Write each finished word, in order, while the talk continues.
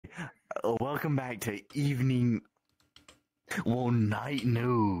Welcome back to night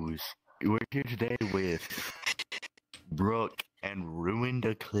news. We're here today with Brooke and Ruined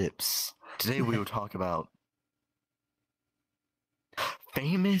Eclipse. Today we will talk about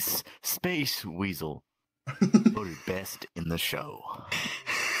famous space weasel voted best in the show.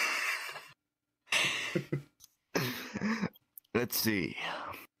 Let's see.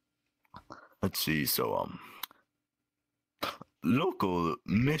 So, local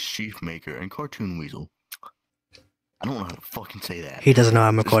mischief maker and cartoon weasel. I don't know how to fucking say that. He doesn't know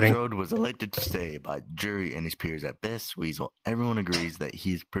I'm recording. Strode was elected to stay by jury and his peers at best weasel. Everyone agrees that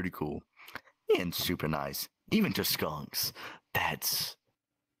he's pretty cool and super nice, even to skunks. That's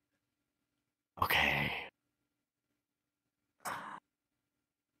okay.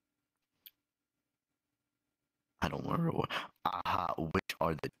 I don't remember what. Which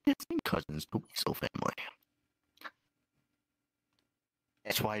are the distant cousins to Weasel family?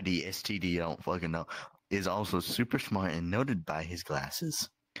 SYD, STD, I don't fucking know. Is also super smart and noted by his glasses.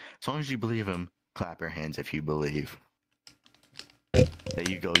 As long as you believe him, clap your hands if you believe. There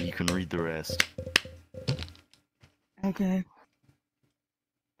you go, you can read the rest. Okay.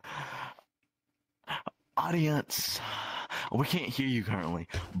 Audience, we can't hear you currently,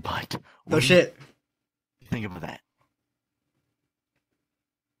 but Oh shit. Think about that.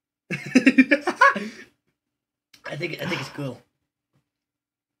 I think it's cool.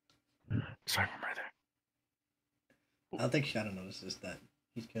 Sorry, I'm right there. I don't think Shadow notices that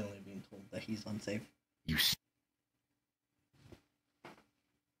he's currently being told that he's unsafe. You.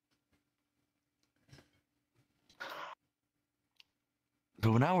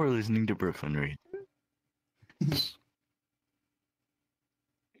 So now we're listening to Brooklyn read.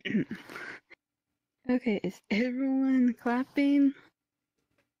 Okay, is everyone clapping?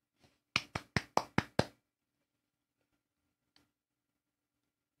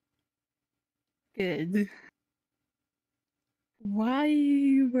 Good. Why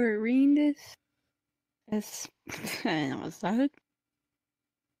you were reading this? As I know what's that?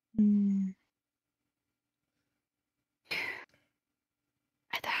 I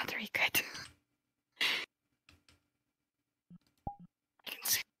don't have to read good. I can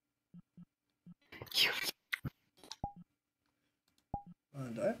see you.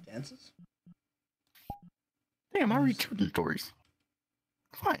 Do I have dances? Damn, I read children's stories.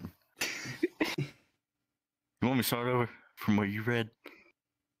 Fine. You want me to start over from what you read?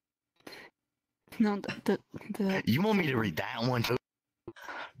 No, the You want me to read that one too?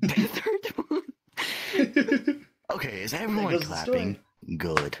 the third one. Okay, is everyone clapping?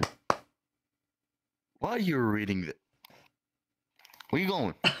 Good. While you were reading the... Where you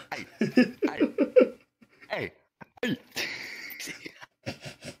going? Hey.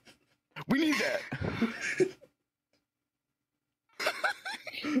 We need that.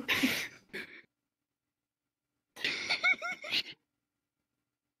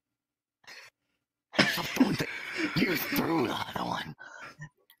 You threw the other one.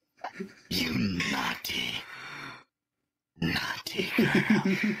 You naughty girl.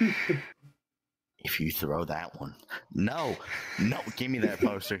 If you throw that one. No, give me that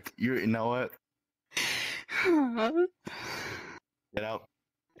poster. You know what? Get out.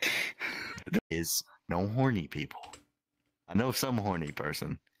 There is no horny people. I know some horny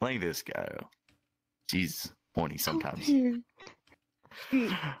person. Like this guy. She's horny sometimes. I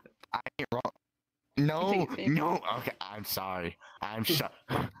ain't wrong. No. Okay, I'm sorry. I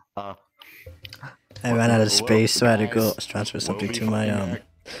ran out of space, so I had to go transfer something to my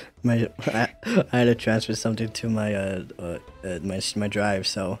I had to transfer something to my my drive,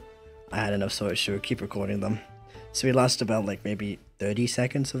 so I had enough storage to keep recording them. So we lost about like maybe 30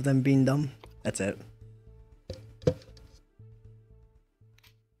 seconds of them being done. That's it.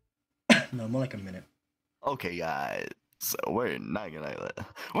 No, more like a minute. Okay, guys. So we're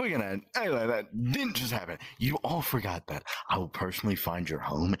gonna act like that didn't just happen. You all forgot that. I will personally find your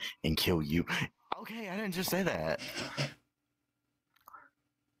home and kill you. Okay, I didn't just say that.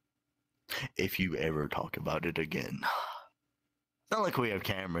 If you ever talk about it again. It's not like we have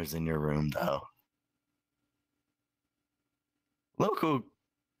cameras in your room, though. Local.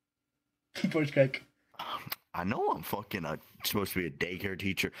 Voice crack. I know I'm fucking supposed to be a daycare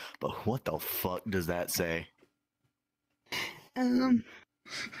teacher, but what the fuck does that say?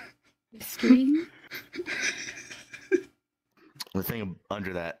 Screen. The thing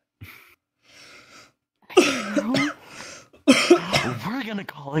under that. We're gonna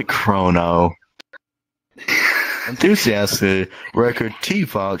call it Chrono. Enthusiastic record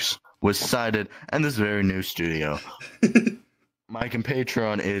T-Fox was cited in this very new studio. My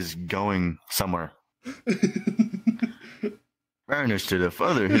compatron is going somewhere. Furnished to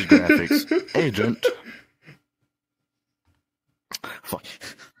further his graphics. Agent. Fuck.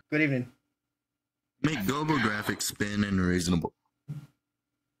 Good evening. Make global graphics spin and reasonable.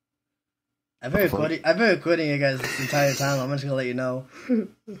 I've been recording you guys this entire time. I'm just gonna let you know.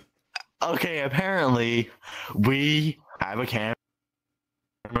 Okay, apparently we have a camera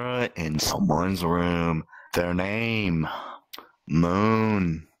in someone's room. Their name,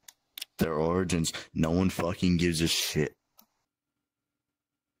 Moon. Their origins. No one fucking gives a shit.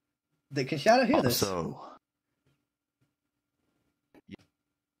 They can shout out hear this. Also,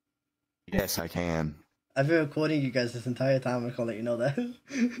 yes, I can. I've been recording you guys this entire time. I'm just gonna let you know that.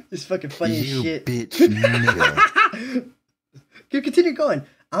 It's fucking funny as You shit. bitch nigga. You continue going.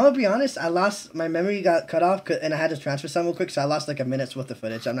 I'm gonna be honest. I lost my memory got cut off, and I had to transfer some real quick, so I lost like a minute's worth of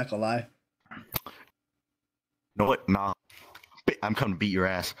footage. I'm not gonna lie. No, what? Nah. I'm coming to beat your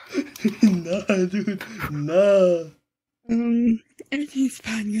ass. No, dude. No. Everything's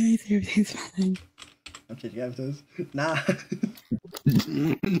fine, guys. Everything's fine. I'm kidding, you have those. Nah.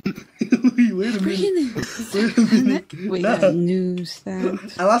 Wait a minute. We Nah. got news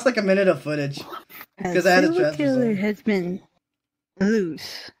that I lost like a minute of footage. Because I had to transfer killer some. has been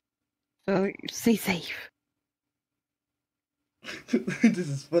loose. So stay safe. This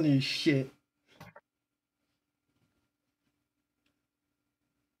is funny as shit.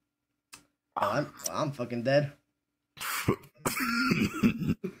 Oh, I'm fucking dead.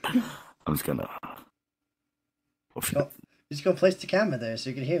 I'm just gonna. Oh, shit. Just go place the camera there so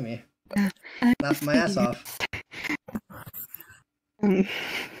you can hear me. Laugh my ass off.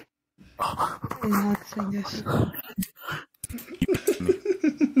 Relaxing this.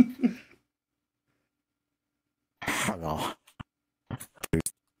 Hello.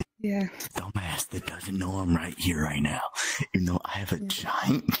 Yeah. Dumbass that doesn't know I'm right here right now. Even though I have a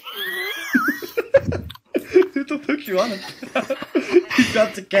giant. Who the fuck you on? You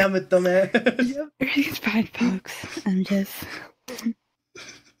got the camera, dumbass. Yep. Everything's fine, folks. I'm just.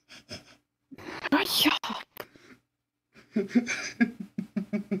 Shut up.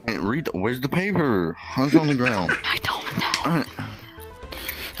 Hey, read. Where's the paper? It's on the ground. I don't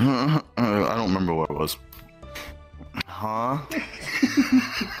know. I don't remember what it was. Huh?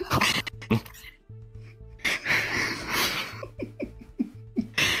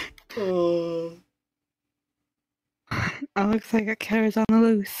 Oh. It looks like a killer's on the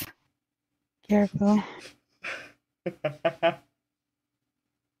loose. Careful. Oh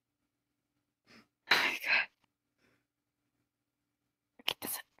my god.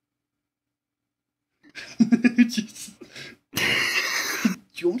 Just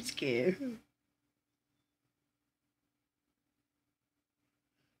jump scare.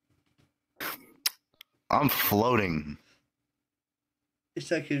 I'm floating. It's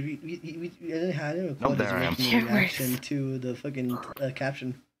like we didn't have it Oh, recorded there I am. making a reaction to the fucking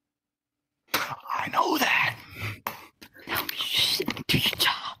caption. I know that. No, shit. Do your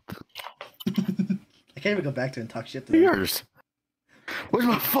job. I can't even go back to it and talk shit to them. Yours. Where's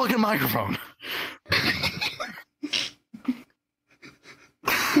my fucking microphone?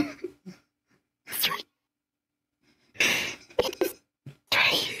 It's right. It's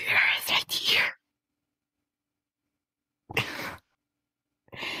right here. It's right here.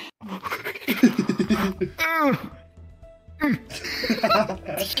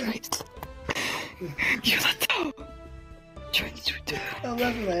 Christ. You let go. Trying to do it. I'm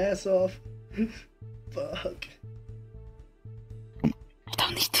laughing my ass off. Fuck. I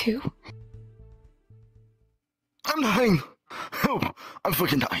don't need to. I'm dying. Help. I'm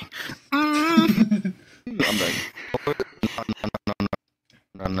fucking dying. I'm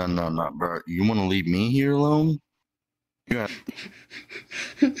dying. No, bro. You want to leave me here alone? Yeah.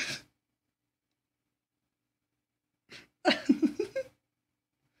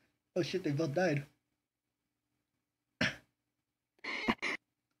 Oh shit, they both died.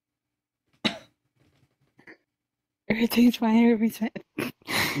 Everything's fine. Everything's fine.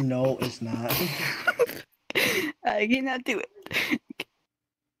 No, it's not. I cannot do it.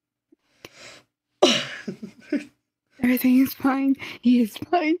 Everything is fine. He is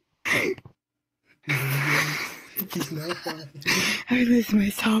fine. He's not fine. I lose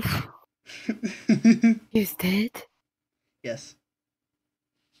myself. He's dead? Yes.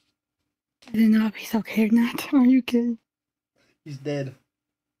 I didn't know if he's okay or not. Are you kidding? He's dead.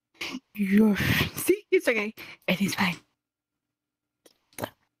 You're... See? It's okay. Everything's fine.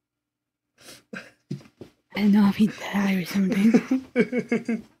 I didn't know if he died or something.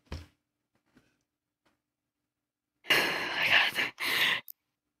 I got it.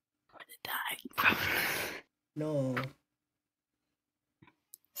 I'm gonna die. No.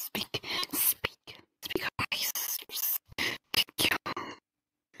 Speak. Speak. Speak up, please.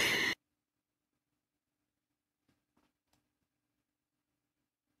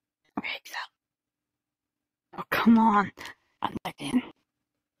 Okay, so. Oh, come on. I'm back in.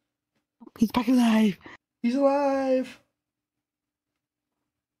 He's back alive. He's alive.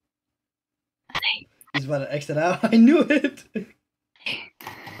 Hey. He's about to exit out. I knew it.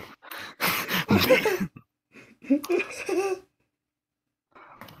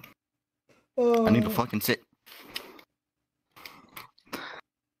 I need to fucking sit.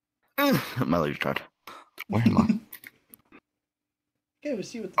 My legs tired. Where am I? Okay, we'll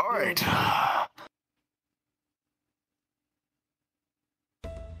see what the Alright.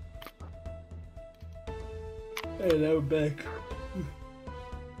 Hey, now we're back.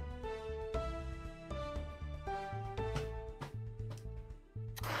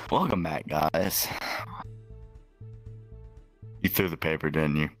 Welcome back, guys. You threw the paper,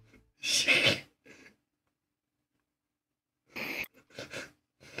 didn't you?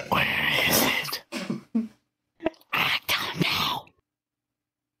 Where is it? I don't know.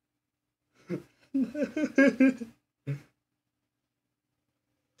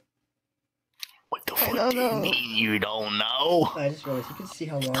 What the fuck do you mean you don't know? I just realized you can see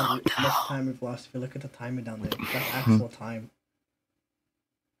how much time we've lost if you look at the timer down there. That's actual time.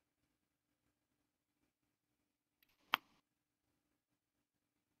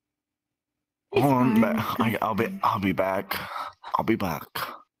 Hold on, I'll be back. I'll be back.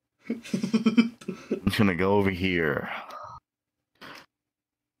 I'm just gonna go over here.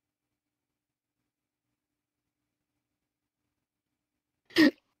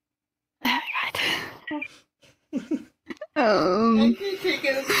 I can't take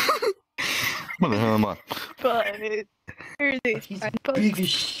it. What the hell am I? but everything's He's fine. big as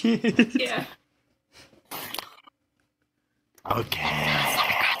shit. Yeah. Okay.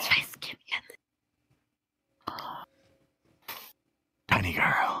 Tiny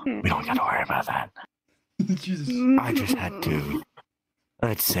girl, we don't gotta worry about that. Jesus. I just had to,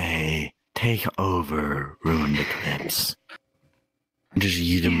 let's say, take over, ruin the clips. I'm just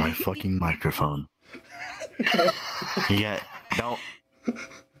using my fucking microphone. Yeah, don't.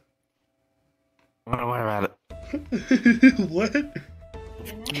 What about it? What?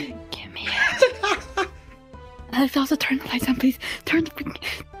 Give me it. Alex, also turn the lights on, please. Turn the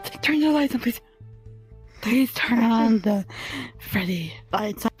lights on, please. Please turn on the Freddy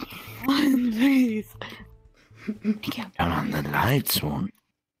lights on, please. Thank you. Turn on the lights, won't.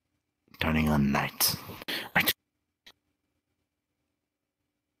 Turning on lights. Right.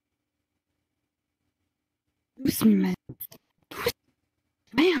 Who's man?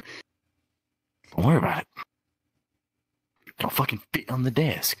 Man. Don't worry about it. Don't fucking fit on the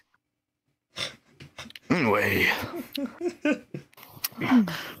desk. Anyway.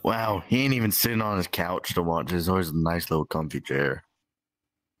 Wow, he ain't even sitting on his couch to watch. There's always a nice little comfy chair.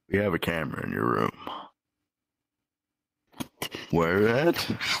 We have a camera in your room. Where at?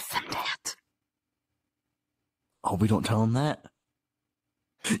 Oh, we don't tell him that?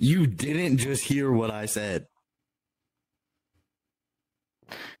 You didn't just hear what I said.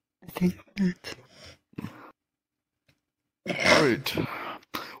 I think not. Alright.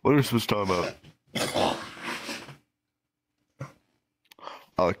 What are we supposed to talk about?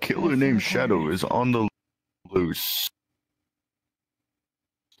 A killer named Shadow is on the loose.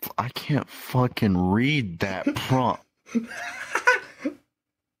 I can't fucking read that prompt.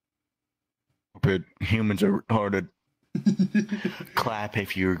 But humans are retarded. Clap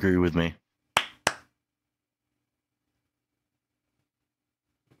if you agree with me.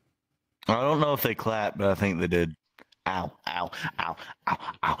 I don't know if they clapped, but I think they did. Ow, ow, ow, ow,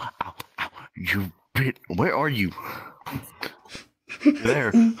 ow, ow, ow. You bit. Where are you?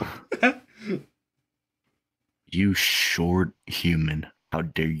 There. You short human. How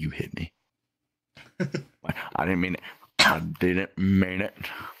dare you hit me? I didn't mean it. I didn't mean it.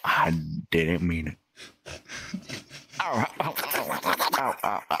 I didn't mean it. Ow, ow, ow, ow,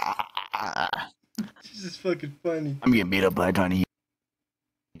 ow, ow. This is fucking funny. I'm getting beat up by a tiny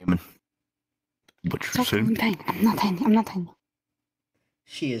human. What you I'm said? tiny. I'm not tiny. I'm not tiny.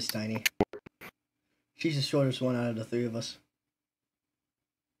 She is tiny. She's the shortest one out of the three of us.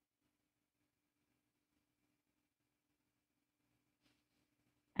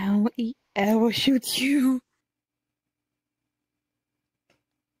 I will shoot you.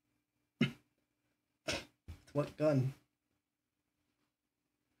 What gun?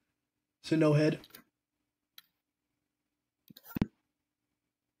 So no head.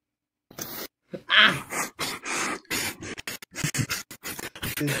 Ah!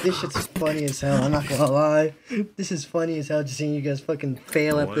 Dude, this shit's funny as hell. I'm not gonna lie. This is funny as hell. Just seeing you guys fucking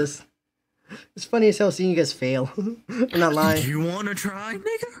fail at this. It's funny as hell seeing you guys fail. I'm not lying. You wanna try,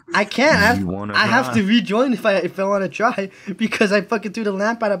 nigga? I can't. I have try? to rejoin if I want to try because I fucking threw the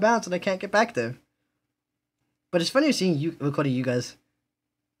lamp out of bounds and I can't get back there. But it's funny seeing you recording you guys.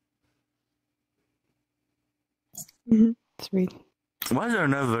 Sweet. Why is there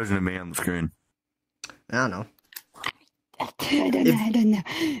another version of me on the screen? I don't know. I don't know.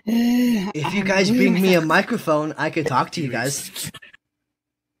 If you guys bring me a microphone, I could talk to you guys.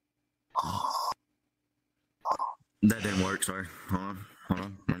 That didn't work, sorry. Hold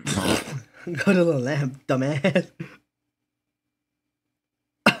on. Go to the lamp, dumbass.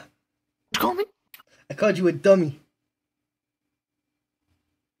 Call me? I called you a dummy.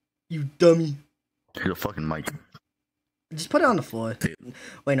 You dummy. Here's a fucking mic. Just put it on the floor.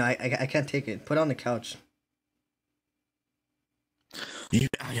 Wait, no, I can't take it. Put it on the couch. I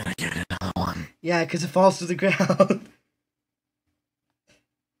gotta get another one. Yeah, because it falls to the ground.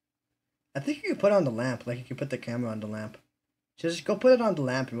 I think you can put it on the lamp. Like, you can put the camera on the lamp. Just go put it on the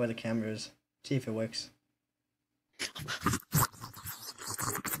lamp and where the camera is. See if it works.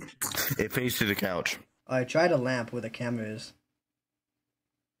 It faces the couch. Alright, try the lamp where the camera is.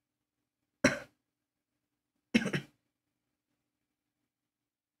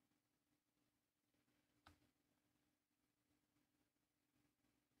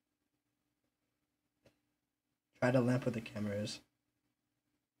 Try the lamp where the camera is.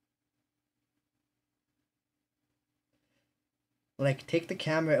 Like, take the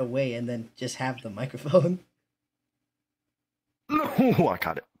camera away and then just have the microphone. No, I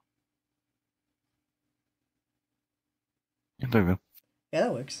caught it. There we go. Yeah,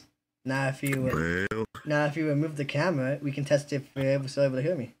 that works. Now if you remove the camera, we can test if you're still able to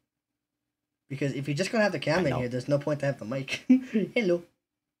hear me. Because if you're just gonna have the camera in here, there's no point to have the mic. Hello.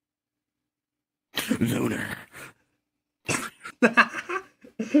 Lunar.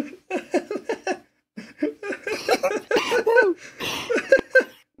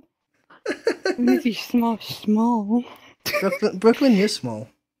 Maybe small. Brooklyn, you're small.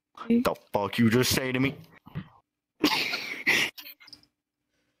 The fuck you just say to me?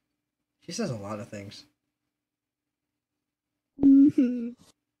 She says a lot of things.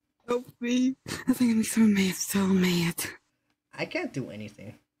 Help me. I think I'm so mad. I can't do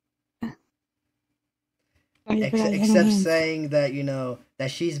anything. Except saying that, you know,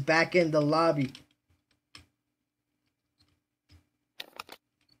 that she's back in the lobby.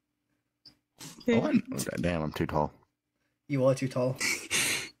 What? Damn, I'm too tall. You are too tall.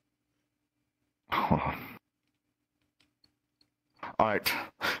 Alright,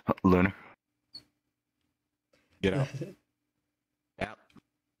 Lunar. Get out. Out.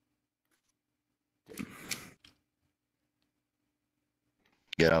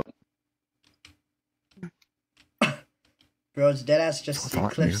 Get out. Bro, it's deadass just What's see wrong,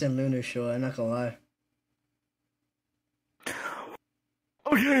 clips man? in Lunar Show, I'm not gonna lie.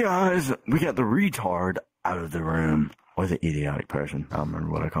 Okay, guys, we got the retard out of the room. Or the idiotic person. I don't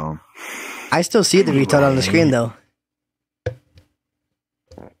remember what I call him. I still see the retard on the screen, though.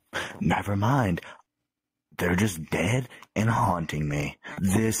 Never mind. They're just dead and haunting me.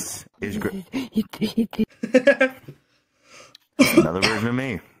 This is great. Another version of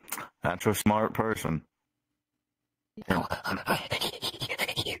me. That's a smart person. What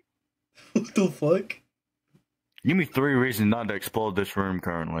the fuck? Give me 3 reasons not to explode this room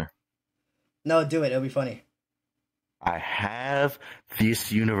currently. No, do it. It'll be funny. I have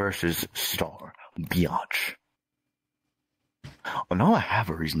this universe's star, biatch. Oh, now I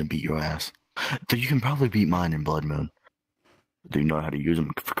have a reason to beat your ass. So you can probably beat mine in Blood Moon. Do you know how to use them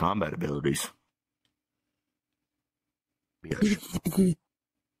for combat abilities? Biatch.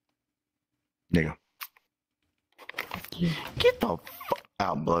 Nigga. Get the fuck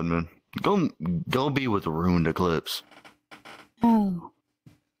out, Blood Moon. Go be with the Ruined Eclipse. Oh.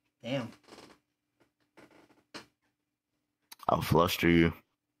 Damn. I'll fluster you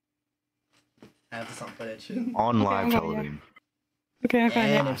I have some footage. on Okay, live okay, television. Okay. And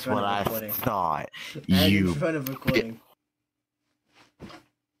in That's front what of I recording. thought. And You. in front of recording.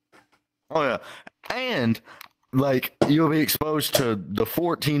 Oh yeah, and like you'll be exposed to the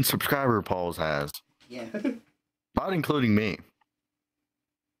 14 subscriber Paul's has, Yeah. not including me.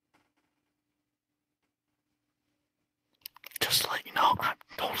 Just to let you know, I'm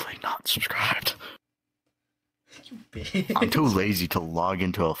totally not subscribed. You bitch. I'm too lazy to log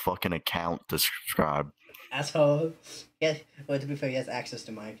into a fucking account to subscribe. Asshole. Yeah, well, to be fair, he has access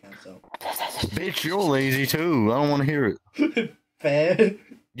to my account, so. Bitch, you're lazy too. I don't want to hear it. Fair.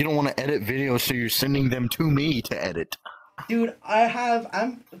 You don't want to edit videos, so you're sending them to me to edit. Dude,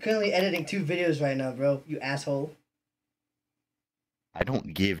 I'm currently editing 2 videos right now, bro. You asshole. I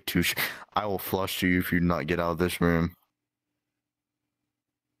don't give two I will flush you if you not get out of this room.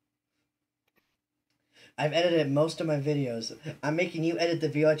 I've edited most of my videos. I'm making you edit the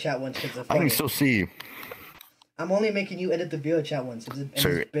VR chat ones because they're I funny. can still see you. I'm only making you edit the VR chat ones, and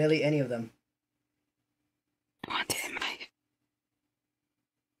there's barely any of them.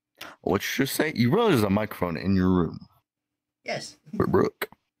 What you just say? You realize there's a microphone in your room. Yes. Brooke.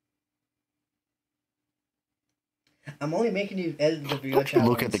 I'm only making you edit the VR chat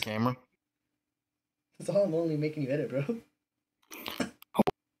Look ones. at the camera. That's all I'm only making you edit, bro.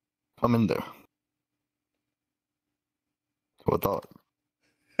 Come in there. What thought?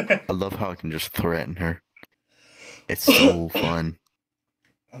 I love how I can just threaten her. It's so fun.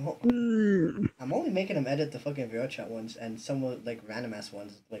 I'm only making them edit the fucking VR chat ones and some of like random ass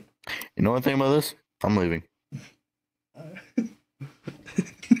ones. Like, you know one thing about this? I'm leaving. Oh,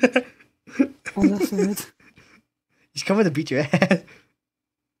 that's it. He's coming to beat your ass.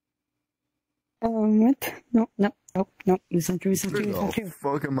 What? No. It's not true. It's not true. It's not Oh, true.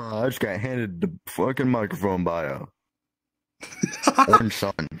 fucking I just got handed the fucking microphone bio. Orange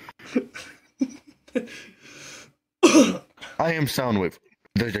Sun. I am Soundwave.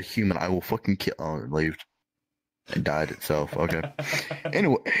 There's a human. I will fucking kill. Oh, it lived. It died itself. Okay.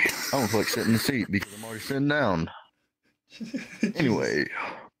 Anyway, I don't feel like sitting in the seat because I'm already sitting down. Anyway,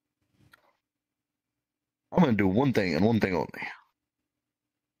 I'm gonna do one thing and one thing only.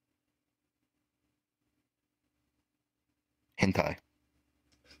 Hentai.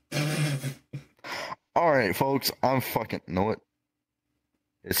 Alright, folks, I'm fucking. Know what?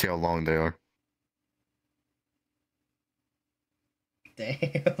 Let's see how long they are.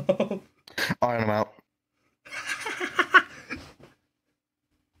 Damn. Alright, I'm out.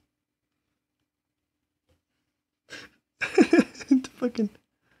 Fucking.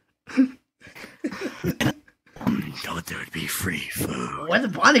 Thought there would be free food. Where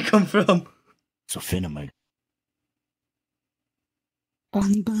did Bonnie come from? So Finna,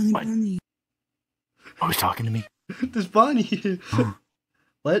 Bonnie. who's talking to me? There's Bonnie here.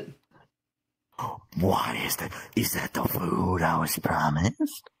 What? Why is that? Is that the food I was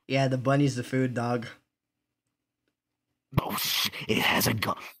promised? Yeah, the bunny's the food, dog. Oh, it has a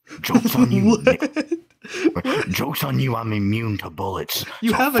gun. Joke's on you. What? Joke's on you, I'm immune to bullets. You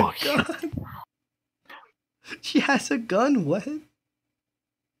so have a fuck gun? She has a gun? What?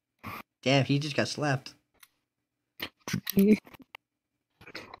 Damn, he just got slapped.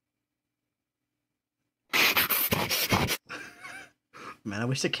 Man, I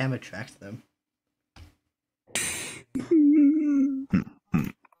wish the camera tracked them.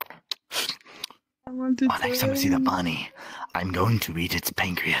 Next time I see the bunny, I'm going to eat its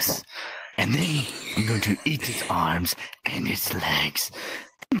pancreas. And then I'm going to eat its arms and its legs.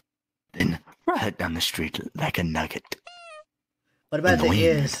 Then right down the street like a nugget. What about the Annoying.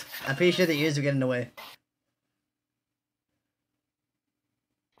 ears? I'm pretty sure the ears are getting in the way.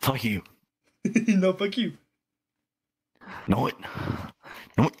 Fuck you. No, fuck you. Know what?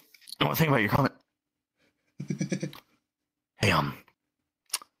 Know what? Think about your comment. Hey,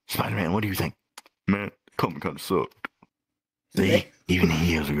 Spider-Man, what do you think? Man, comment kind of sucked. See, even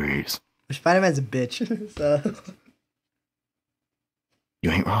he agrees. Spider-Man's a bitch, so...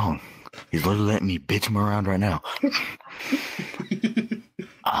 You ain't wrong. He's literally letting me bitch him around right now.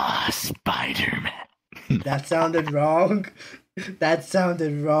 Spider-Man. That sounded wrong. That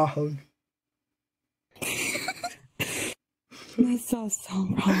sounded wrong. That sounds so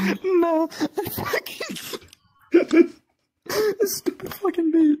wrong. No, fucking... Stupid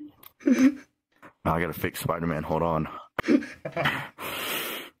fucking beat. Now I gotta fix Spider-Man, hold on.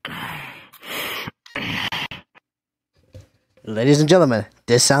 Ladies and gentlemen,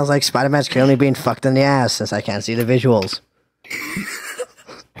 this sounds like Spider-Man's currently being fucked in the ass since I can't see the visuals.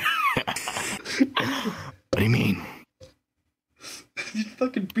 What do you mean? He's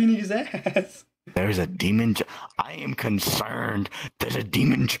fucking beating his ass. There's a demon. I am concerned. There's a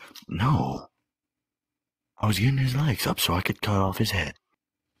demon. No. I was getting his legs up so I could cut off his head.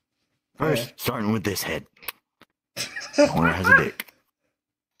 First, starting with this head. Owner has a dick.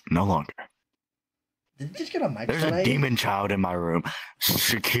 No longer. Did you just get a mic There's tonight? a demon child in my room.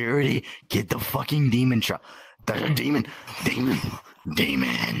 Security, get the fucking demon child. There's a demon. Demon.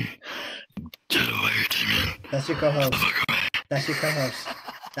 Get away, demon. That's your co-host. That's your co-host.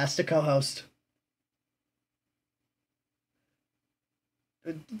 That's the co-host.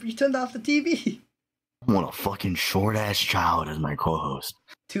 You turned off the TV. I want a fucking short-ass child as my co-host.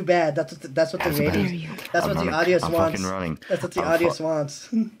 Too bad. That's what the radio. That's what the audience I'm wants. fucking running. That's what the audience wants.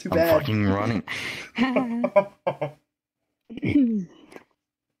 Too I'm bad. fucking running.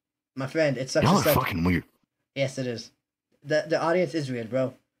 My friend, it sucks. Y'all to are suck. fucking weird. Yes, it is. The audience is weird,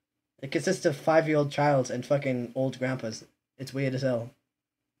 bro. It consists of 5-year-old childs and fucking old grandpas. It's weird as hell.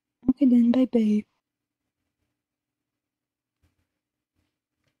 Okay then, bye bye.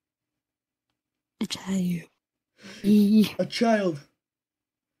 A child. A child.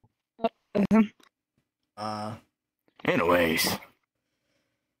 Anyways.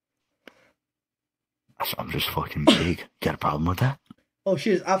 I'm just fucking big. Got a problem with that? Oh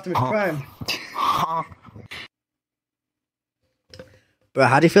shit, it's Optimus Prime. Huh? Bro,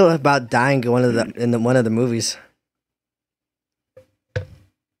 how do you feel about dying in one of the movies?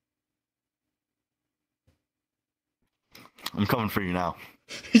 I'm coming for you now.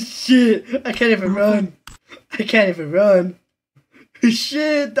 Shit, I can't even run. I can't even run.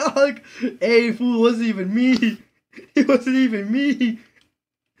 Shit, dog. Hey, fool, it wasn't even me. It wasn't even me.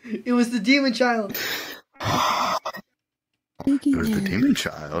 It was the demon child. It was the demon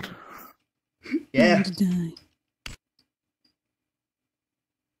child. Yeah.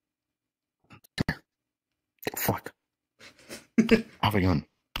 Fuck. Have a gun.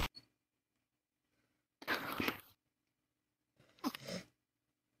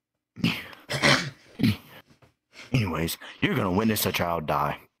 Anyways, you're gonna witness a child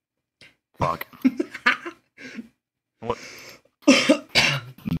die. Fuck. What?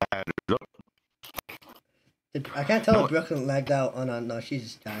 Bad is up. I can't tell if Brooklyn lagged out. Oh no, she's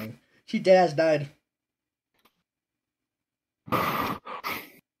just dying. She dead ass died.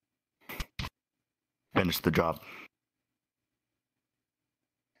 Finish the job.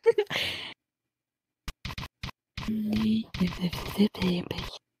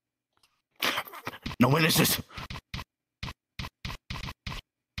 No witnesses.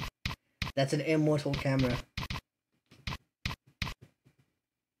 That's an immortal camera.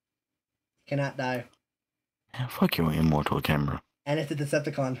 Cannot die. Yeah, fuck your immortal camera. And it's a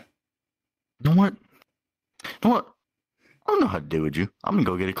Decepticon. You know what? You know what? I don't know how to do with you. I'm gonna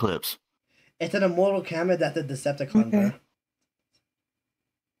go get Eclipse. It's an immortal camera that's a Decepticon, bro.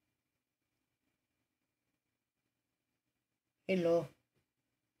 Hello.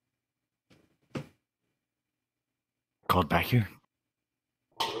 Called back here.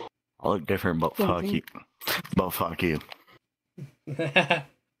 I look different, but fuck you. But fuck you.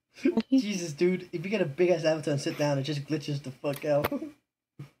 Jesus, dude. If you get a big ass avatar and sit down, it just glitches the fuck out.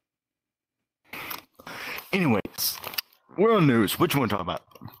 Anyways, we're on news. What you want to talk about?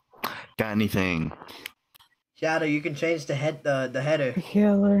 Got anything? Shadow, you can change the header.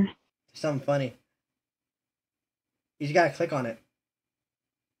 Killer. Something funny. You just gotta click on it.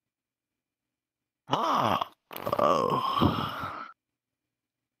 Ah. Oh.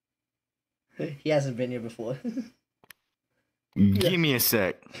 He hasn't been here before. Give me a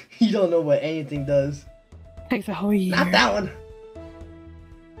sec. You don't know what anything does. Takes a whole year. Not that one!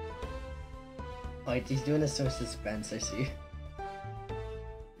 Oh, he's doing this for suspense, I see.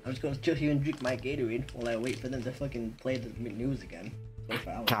 I'm just gonna chill here and drink my Gatorade while I wait for them to fucking play the news again.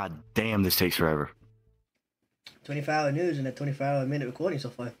 24 hours. God damn, this takes forever. 24-hour news and a 24-hour minute recording so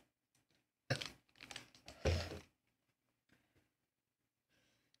far.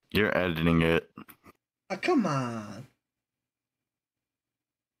 You're editing it. Oh, come on.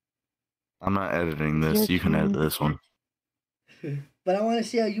 I'm not editing this. You can edit this one. But I want to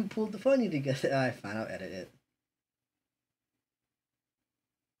see how you pulled the funny together. Alright, fine, I'll edit it.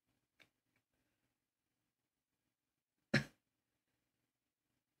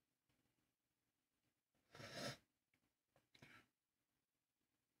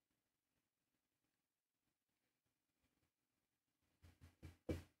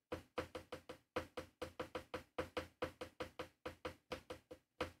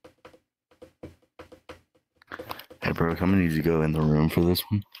 Hey, bro, I'm gonna need you to go in the room for this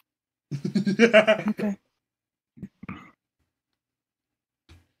one. Okay.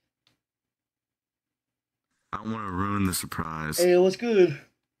 I don't want to ruin the surprise. Hey, what's good?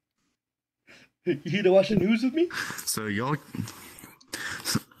 You here to watch the news with me? So y'all...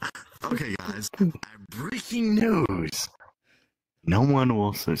 Okay, guys. Breaking news. No one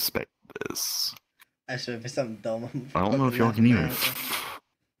will suspect this. I swear, if it's something dumb. I don't know if y'all can hear it.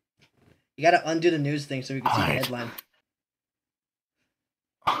 You gotta undo the news thing so we can see the headline.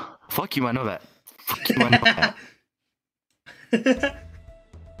 Fuck you, I know that. Fuck you, I know that.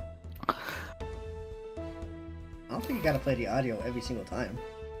 I don't think you gotta play the audio every single time.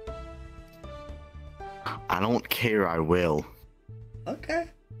 I don't care, I will. Okay.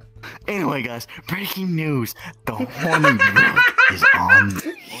 Anyway, guys, breaking news. The horny Brooke is on.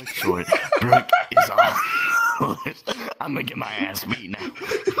 Short. Brooke is on. I'm gonna get my ass beat now.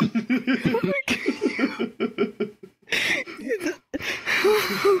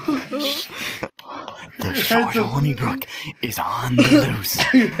 The Heads up. Honeybrook is on the loose.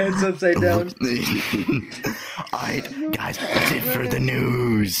 Heads upside down. Alright, guys, that's it for the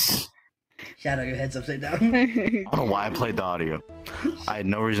news. Shadow, your head's upside down. I don't know why I played the audio. I had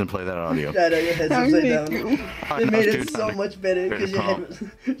no reason to play that audio. Shadow, your head's upside down. They made it Dude, so much better because your head was...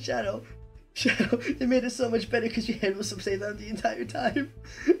 Shadow, they made it so much better because your head was upside down the entire time.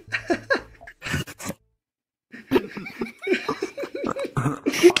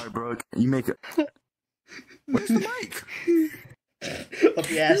 Alright, bro, you make it. Where's the mic? Up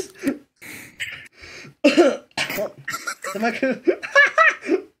your ass. The mic.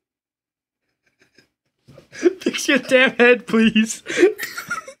 Fix your damn head, please.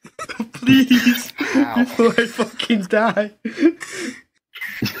 Please. Ow. Before I fucking die.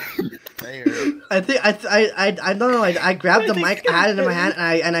 I think I don't know. I grabbed the mic, I had it in my hand,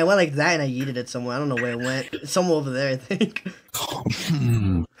 and I went like that, and I yeeted it somewhere. I don't know where it went. It's somewhere over there, I think.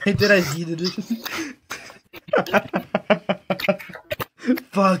 I did. I yeeted it.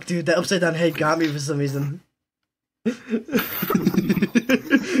 Fuck, dude, that upside down head got me for some reason. I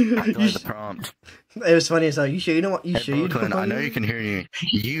like the prompt. It was funny as hell. You sure you don't want? You Hey, sure you Brooklyn, don't? I know you can hear me.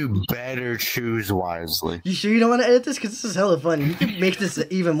 You better choose wisely. You sure you don't want to edit this? Because this is hella funny. You can make this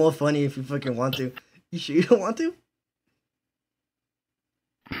even more funny if you fucking want to. You sure you don't want to?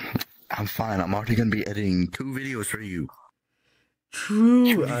 I'm fine. I'm already gonna be editing 2 videos for you.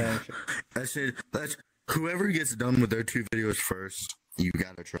 True. That's it. That's whoever gets done with their 2 videos first. You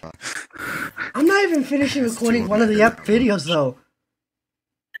gotta try. I'm not even finishing recording one of the videos though.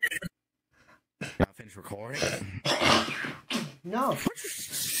 Not finished recording? No.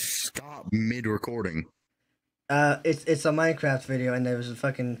 Stop mid-recording. It's a Minecraft video and it was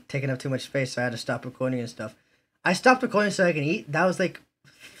fucking taking up too much space, so I had to stop recording and stuff. I stopped recording so I can eat. That was like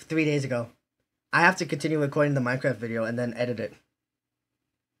 3 days ago. I have to continue recording the Minecraft video and then edit it.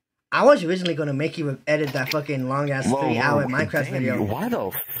 I was originally gonna make you edit that fucking long ass 3-hour Minecraft video. Why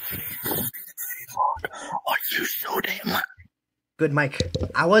the fuck are you so damn? Good mic.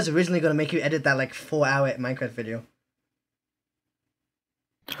 I was originally gonna make you edit that like 4-hour Minecraft video.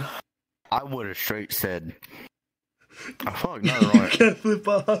 I would have straight said, oh, fuck, no, right. Can't flip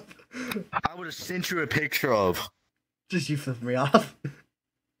off. I would have sent you a picture of. Just you flip me off.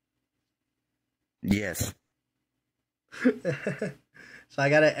 Yes. So I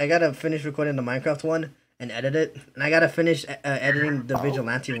gotta finish recording the Minecraft one and edit it, and I gotta finish editing the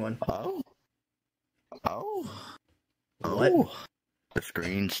Vigilante one. Oh. What? Oh. The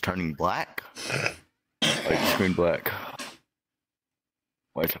screen's turning black. Like screen black.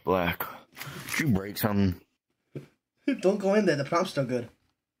 Why is it black? Did you break something? Don't go in there. The prompt's still good.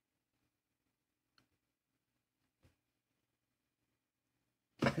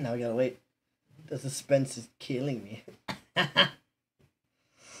 Now we gotta wait. The suspense is killing me.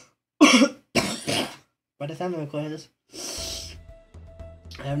 By the time I'm recording this,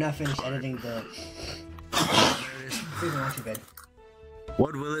 I have not finished editing the. Not too bad.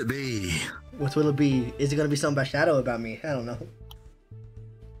 What will it be? What will it be? Is it gonna be something about Shadow or about me? I don't know.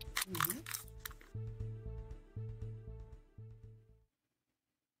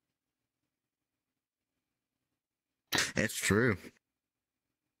 It's true.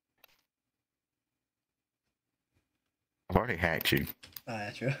 I've already hacked you. Oh,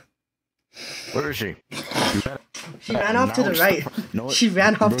 that's true. Where is she? She ran off to the right. No, she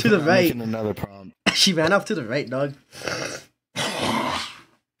ran off to the right. Another prompt. She ran off to the right, dog.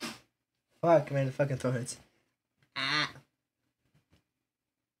 Fuck, man, the fucking throat hurts.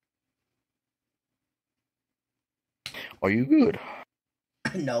 Are you good?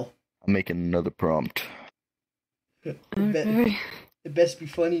 No. I'm making another prompt. Okay. It best be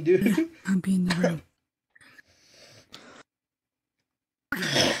funny, dude. I'll be in the room.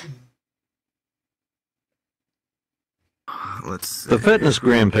 The Fitness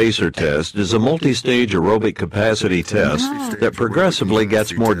Gram Pacer test is a multi-stage aerobic capacity test that progressively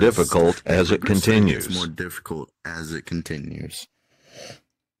gets more difficult as it continues.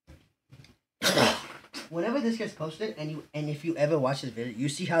 Whenever this gets posted, and if you ever watch this video, you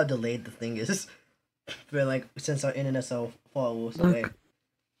see how delayed the thing is. For like, since our internet's so far away.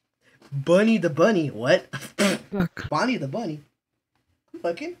 Bunny the bunny, what? Look. Bonnie the bunny.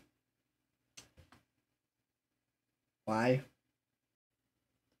 Fucking. Why?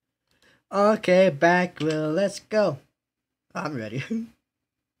 Okay, back. Well, let's go. I'm ready.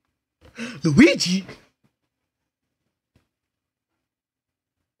 Luigi.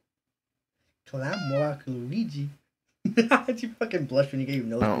 Clamork Luigi. Did you fucking blush when you gave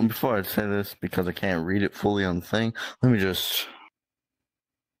no? Before I say this, because I can't read it fully on the thing, let me just.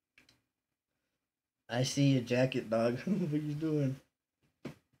 I see your jacket, dog. What are you doing?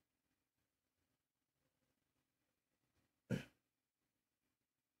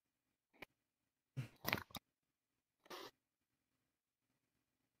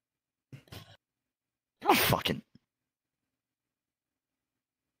 Oh, fucking.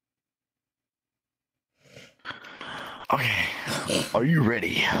 Okay. Are you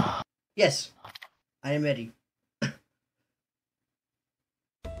ready? Yes, I am ready.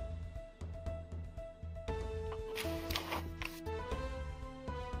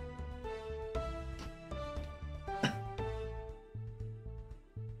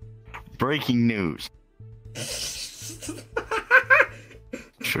 Breaking news.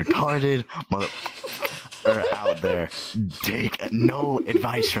 Retarded mother out there. Take no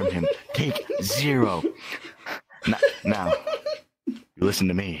advice from him. Take zero. Now, you listen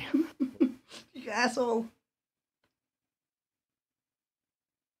to me. You asshole.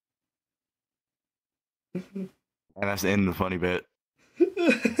 And that's the end of the funny bit.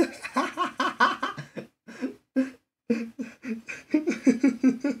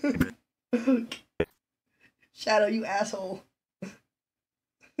 Shadow, you asshole.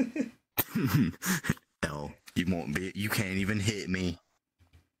 No, you won't be. You can't even hit me.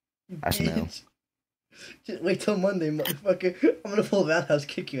 That's no. Just wait till Monday, motherfucker. I'm gonna full roundhouse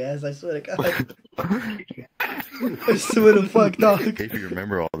kick your ass, I swear to God. I swear to fuck, dog. If you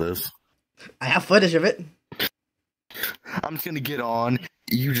remember all this. I have footage of it. I'm just gonna get on.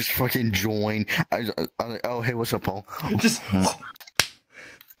 You just fucking join. Oh, hey, what's up, Paul? Just.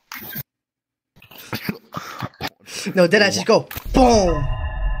 No, then I just go boom.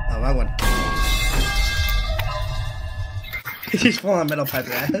 Oh, wrong one. Just fall on metal pipe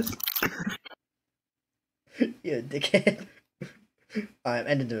your ass. You dickhead. Alright, I'm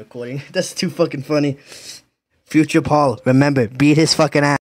ending the recording. That's too fucking funny. Future Paul, remember, beat his fucking ass.